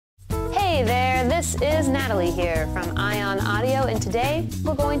Hey there, this is Natalie here from Ion Audio, and today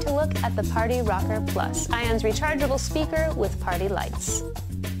we're going to look at the Party Rocker Plus, Ion's rechargeable speaker with party lights.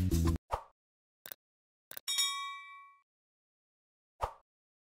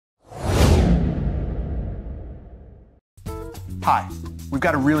 Hi, we've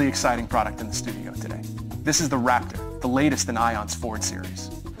got a really exciting product in the studio today. This is the Raptor, the latest in Ion's Ford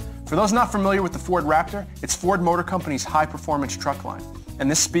series. For those not familiar with the Ford Raptor, it's Ford Motor Company's high-performance truck line, and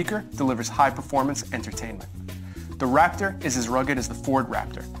this speaker delivers high-performance entertainment. The Raptor is as rugged as the Ford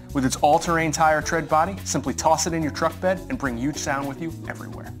Raptor. With its all-terrain tire tread body, simply toss it in your truck bed and bring huge sound with you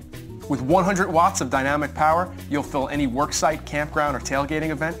everywhere. With 100 watts of dynamic power, you'll fill any worksite, campground, or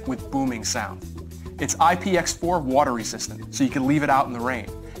tailgating event with booming sound. It's IPX4 water resistant, so you can leave it out in the rain.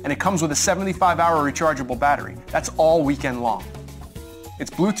 And it comes with a 75-hour rechargeable battery. That's all weekend long.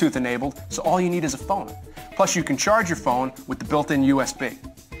 It's Bluetooth enabled, so all you need is a phone. Plus you can charge your phone with the built-in USB.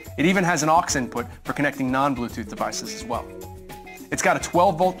 It even has an aux input for connecting non-Bluetooth devices as well. It's got a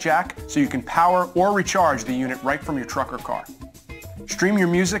 12-volt jack, so you can power or recharge the unit right from your truck or car. Stream your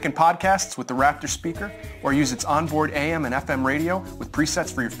music and podcasts with the Raptor speaker, or use its onboard AM and FM radio with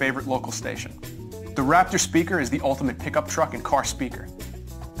presets for your favorite local station. The Raptor speaker is the ultimate pickup truck and car speaker.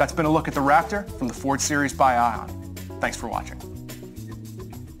 That's been a look at the Raptor from the Ford series by Ion. Thanks for watching.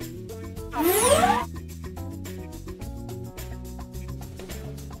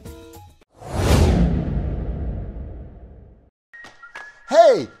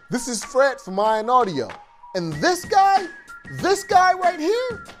 Hey, this is Fred from Ion Audio. And this guy right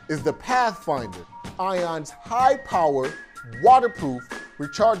here is the Pathfinder, Ion's high-power, waterproof,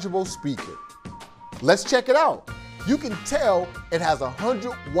 rechargeable speaker. Let's check it out. You can tell it has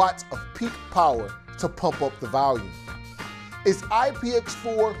 100 watts of peak power to pump up the volume. It's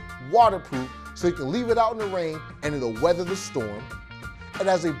IPX4 waterproof, so you can leave it out in the rain and it'll weather the storm. It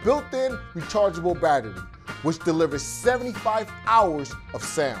has a built-in rechargeable battery, which delivers 75 hours of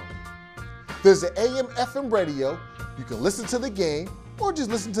sound. There's an AM/FM radio. You can listen to the game or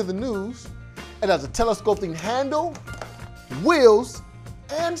just listen to the news. It has a telescoping handle, wheels,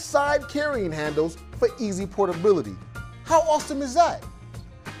 and side carrying handles for easy portability. How awesome is that?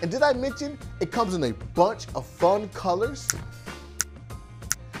 And did I mention it comes in a bunch of fun colors?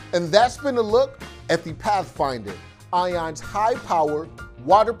 And that's been a look at the Pathfinder, Ion's high-power,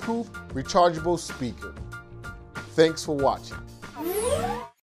 waterproof, rechargeable speaker. Thanks for watching.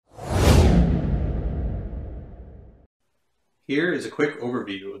 Here is a quick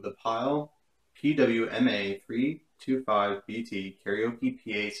overview of the Pyle PWMA325BT karaoke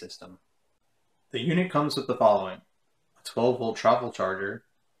PA system. The unit comes with the following: a 12-volt travel charger,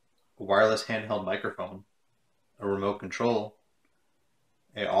 a wireless handheld microphone, a remote control,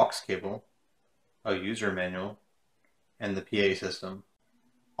 an aux cable, a user manual, and the PA system.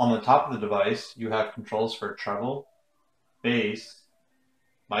 On the top of the device, you have controls for treble, bass,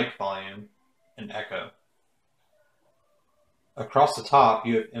 mic volume, and echo. Across the top,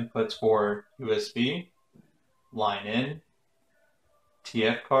 you have inputs for USB, line in,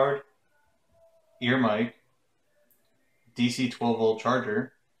 TF card, ear mic, DC 12-volt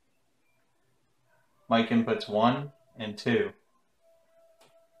charger, mic inputs 1 and 2.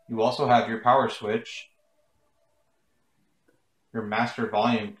 You also have your power switch, your master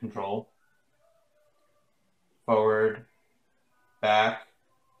volume control, forward, back,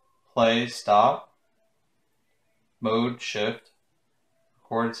 play, stop, mode, shift,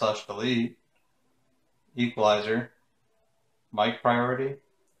 record/delete, equalizer, mic priority,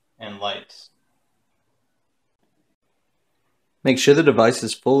 and lights. Make sure the device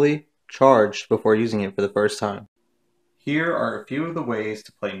is fully charged before using it for the first time. Here are a few of the ways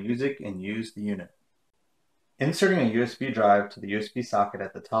to play music and use the unit. Inserting a USB drive to the USB socket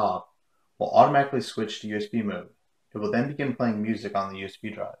at the top will automatically switch to USB mode. It will then begin playing music on the USB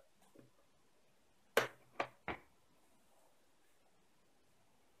drive.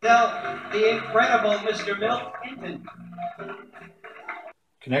 The incredible Mr. Milt Hinton.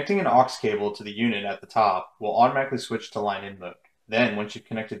 Connecting an aux cable to the unit at the top will automatically switch to line-in mode. Then, once you've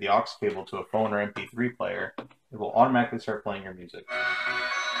connected the aux cable to a phone or MP3 player, it will automatically start playing your music.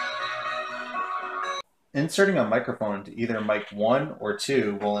 Inserting a microphone into either mic 1 or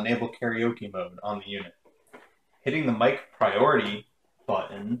 2 will enable karaoke mode on the unit. Hitting the mic priority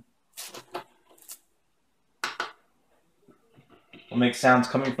button will make sounds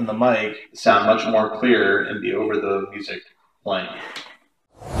coming from the mic sound much more clear and be over the music playing.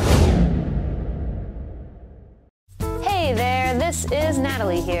 Hey there, this is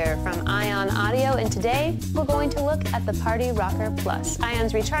Natalie here from Ion Audio, and today we're going to look at the Party Rocker Plus,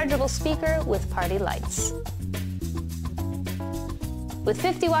 Ion's rechargeable speaker with party lights. With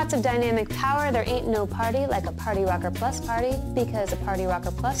 50 watts of dynamic power, there ain't no party like a Party Rocker Plus party, because a Party Rocker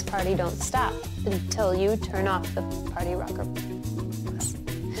Plus party don't stop until you turn off the Party Rocker Plus.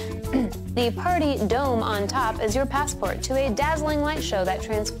 The Party Dome on top is your passport to a dazzling light show that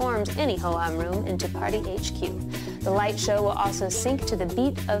transforms any ho-hum room into Party HQ. The light show will also sync to the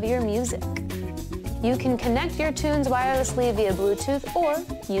beat of your music. You can connect your tunes wirelessly via Bluetooth or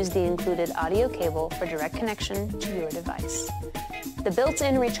use the included audio cable for direct connection to your device. The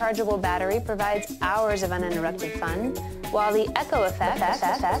built-in rechargeable battery provides hours of uninterrupted fun, while the echo effect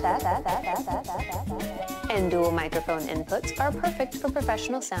and dual microphone inputs are perfect for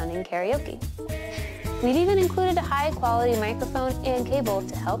professional-sounding karaoke. We've even included a high-quality microphone and cable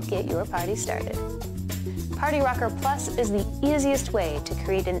to help get your party started. Party Rocker Plus is the easiest way to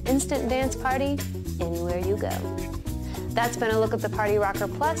create an instant dance party anywhere you go. That's been a look at the Party Rocker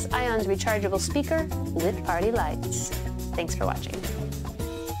Plus, Ion's rechargeable speaker with party lights. Thanks for watching.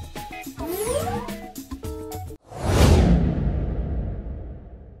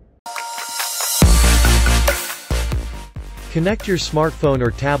 Connect your smartphone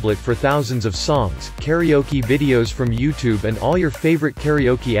or tablet for thousands of songs, karaoke videos from YouTube and all your favorite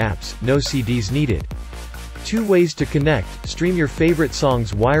karaoke apps, no CDs needed. 2 ways to connect: stream your favorite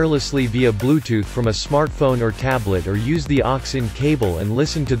songs wirelessly via Bluetooth from a smartphone or tablet, or use the aux-in cable and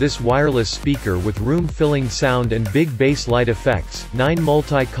listen to this wireless speaker with room-filling sound and big bass light effects, 9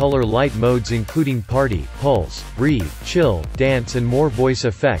 multi-color light modes including party, pulse, breathe, chill, dance and more voice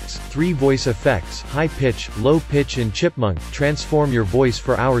effects, 3 voice effects, high pitch, low pitch and chipmunk, transform your voice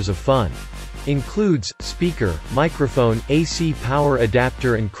for hours of fun. Includes speaker, microphone, AC power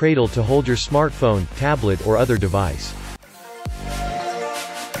adapter and cradle to hold your smartphone, tablet or other device.